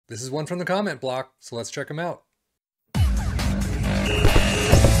This is one from the comment block, so let's check him out.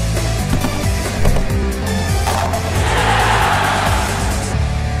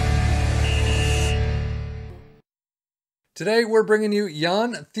 Today, we're bringing you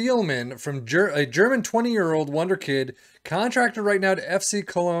Jan Thielmann from a German 20-year-old wonder kid, contracted right now to FC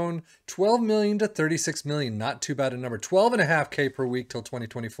Cologne, 12 million to 36 million. Not too bad a number. 12.5K per week till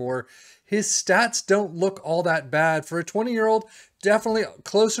 2024. His stats don't look all that bad. For a 20-year-old, definitely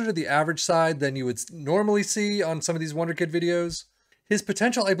closer to the average side than you would normally see on some of these wonder kid videos. His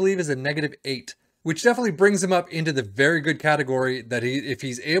potential, I believe, is a -8, which definitely brings him up into the very good category that if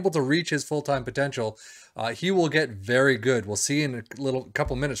he's able to reach his full-time potential, he will get very good. We'll see in a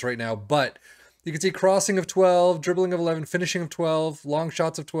couple minutes right now, but you can see crossing of 12, dribbling of 11, finishing of 12, long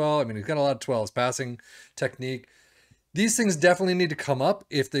shots of 12. I mean, he's got a lot of 12s, passing, technique. These things definitely need to come up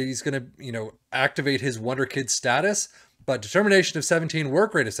if he's going to, activate his wonder kid status. But determination of 17,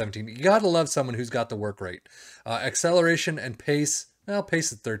 work rate of 17. You got to love someone who's got the work rate. Acceleration and pace. Well,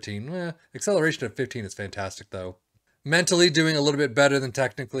 pace is 13. Acceleration of 15 is fantastic, though. Mentally doing a little bit better than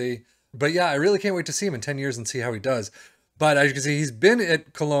technically. But yeah, I really can't wait to see him in 10 years and see how he does. But as you can see, he's been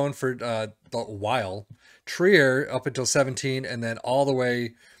at Cologne for a while. Trier up until 17, and then all the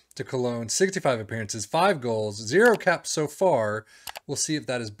way to Cologne. 65 appearances, 5 goals, 0 caps so far. We'll see if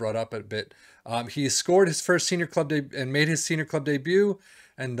that is brought up a bit. He scored his first senior club and made his senior club debut,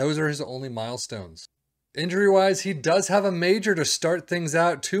 and those are his only milestones. Injury-wise, he does have a major to start things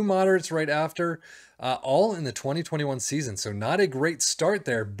out. 2 moderates right after, all in the 2021 season. So not a great start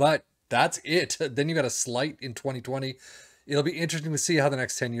there, but that's it. Then you got a slight in 2020. It'll be interesting to see how the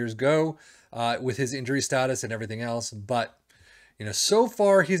next 10 years go with his injury status and everything else. But, so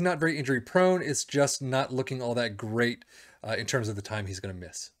far he's not very injury prone. It's just not looking all that great in terms of the time he's going to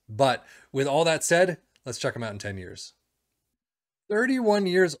miss. But with all that said, let's check him out in 10 years. 31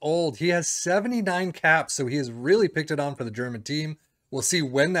 years old. He has 79 caps, so he has really picked it on for the German team. We'll see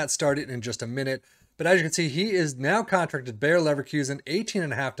when that started in just a minute. But as you can see, he is now contracted Bayer Leverkusen,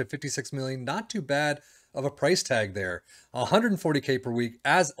 18.5 to 56 million. Not too bad of a price tag there. 140K per week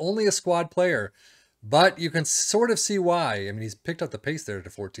as only a squad player. But you can sort of see why. I mean, he's picked up the pace there to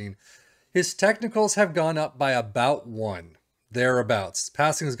 14. His technicals have gone up by about 1. Thereabouts.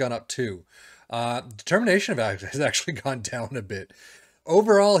 Passing has gone up 2. Determination has actually gone down a bit.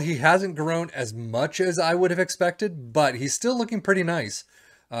 Overall, he hasn't grown as much as I would have expected, but he's still looking pretty nice.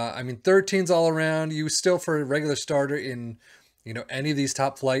 13s all around. You still, for a regular starter in, any of these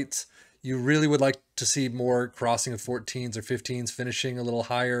top flights, you really would like to see more crossing of 14s or 15s, finishing a little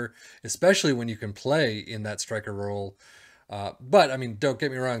higher, especially when you can play in that striker role. But don't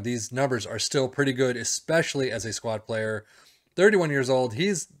get me wrong, these numbers are still pretty good, especially as a squad player. 31 years old,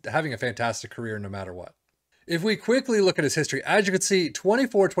 he's having a fantastic career no matter what. If we quickly look at his history, as you can see,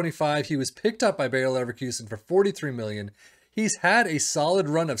 24-25, he was picked up by Bayer Leverkusen for 43 million. He's had a solid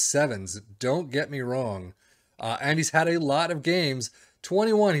run of 7s, don't get me wrong. And he's had a lot of games.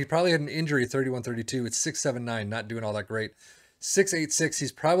 21, he probably had an injury, 31-32. It's 6-7-9, not doing all that great. 6-8-6,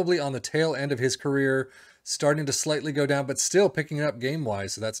 he's probably on the tail end of his career, starting to slightly go down, but still picking it up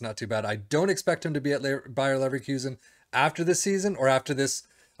game-wise, so that's not too bad. I don't expect him to be at Bayer Leverkusen after this season, or after this,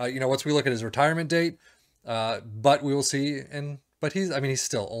 once we look at his retirement date. But we will see. But he's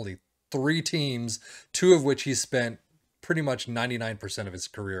still only 3 teams, 2 of which he's spent pretty much 99% of his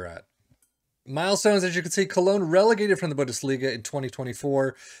career at. Milestones, as you can see, Cologne relegated from the Bundesliga in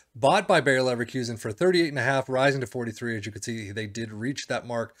 2024, bought by Bayer Leverkusen for 38.5, rising to 43. As you can see, they did reach that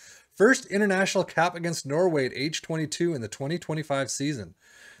mark. First international cap against Norway at age 22 in the 2025 season.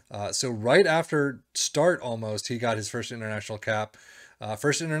 So right after start almost, he got his first international cap.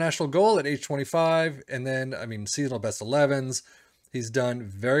 First international goal at age 25, and then, seasonal best 11s. He's done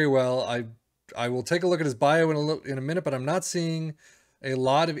very well. I will take a look at his bio in a minute, but I'm not seeing a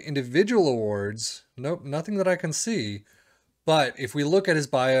lot of individual awards. Nope, nothing that I can see. But if we look at his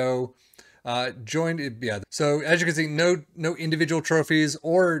bio, so as you can see, no individual trophies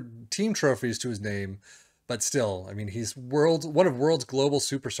or team trophies to his name. But still, he's one of world's global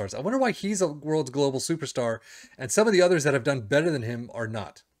superstars. I wonder why he's a world's global superstar and some of the others that have done better than him are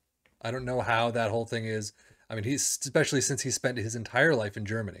not. I don't know how that whole thing is. He's especially since he spent his entire life in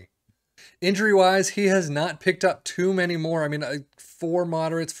Germany. Injury-wise, he has not picked up too many more. 4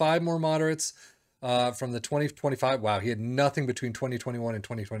 moderates, 5 more moderates from the 2025. Wow, he had nothing between 2021 and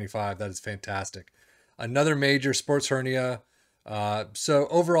 2025. That is fantastic. Another major sports hernia. So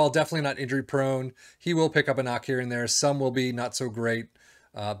overall, definitely not injury prone. He will pick up a knock here and there. Some will be not so great,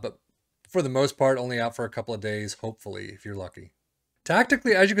 but for the most part, only out for a couple of days, hopefully, if you're lucky.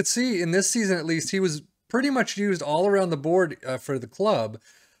 Tactically, as you could see, in this season at least, he was pretty much used all around the board for the club.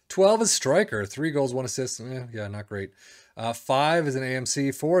 12 is striker, 3 goals, 1 assist. Yeah, not great. 5 is an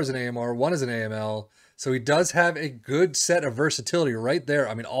AMC, 4 is an AMR, 1 is an AML. So he does have a good set of versatility right there.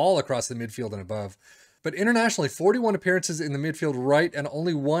 I mean, all across the midfield and above. But internationally, 41 appearances in the midfield right and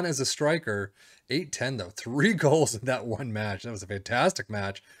only 1 as a striker. 8-10 though, 3 goals in that one match. That was a fantastic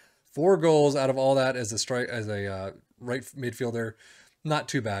match. 4 goals out of all that as a right midfielder. Not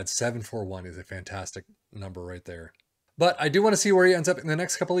too bad. 7-4-1 is a fantastic number right there. But I do want to see where he ends up in the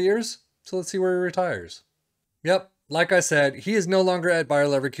next couple of years. So let's see where he retires. Yep, like I said, he is no longer at Bayer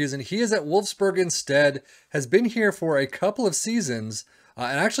Leverkusen. He is at Wolfsburg instead. Has been here for a couple of seasons.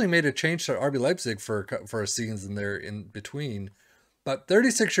 And actually made a change to RB Leipzig for a season there in between. But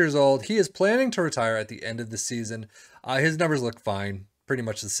 36 years old, he is planning to retire at the end of the season. His numbers look fine. Pretty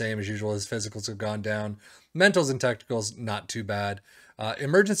much the same as usual. His physicals have gone down. Mentals and technicals, not too bad.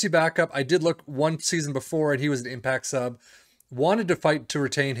 Emergency backup, I did look one season before and he was an impact sub. Wanted to fight to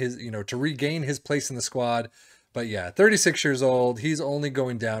retain his, to regain his place in the squad. But yeah, 36 years old. He's only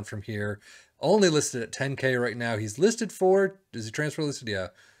going down from here. Only listed at 10K right now. He's listed for, is he transfer listed? Yeah.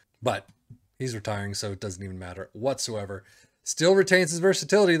 But he's retiring, so it doesn't even matter whatsoever. Still retains his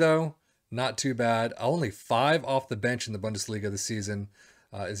versatility though. Not too bad. Only 5 off the bench in the Bundesliga this season.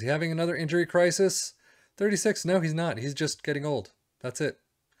 Is he having another injury crisis? 36? No, he's not. He's just getting old. That's it.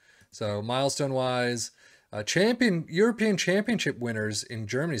 So milestone-wise, European Championship winners in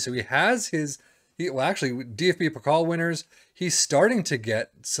Germany. So he has his, actually DFB Pokal winners. He's starting to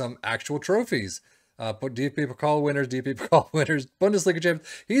get some actual trophies. DFB Pokal winners, Bundesliga champions.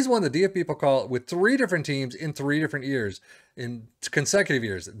 He's won the DFB Pokal with 3 different teams in 3 different years, in consecutive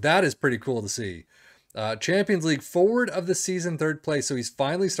years. That is pretty cool to see. Champions League forward of the season, 3rd place. So he's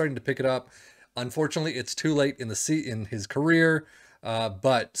finally starting to pick it up. Unfortunately, it's too late in his career,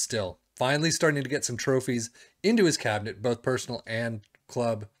 but still, finally starting to get some trophies into his cabinet, both personal and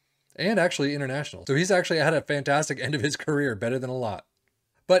club, and actually international. So he's actually had a fantastic end of his career, better than a lot.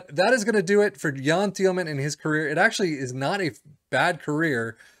 But that is going to do it for Jan Thielmann in his career. It actually is not a bad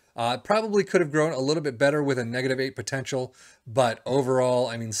career. Probably could have grown a little bit better with a -8 potential, but overall,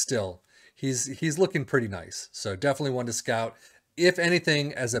 I mean, still, he's looking pretty nice. So definitely one to scout. If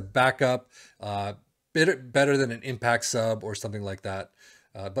anything, as a backup, better than an impact sub or something like that.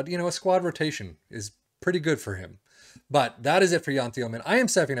 But, a squad rotation is pretty good for him. But that is it for Jan Thielmann. I am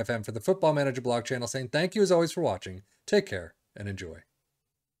Stefan FM for the Football Manager blog channel saying thank you as always for watching. Take care and enjoy.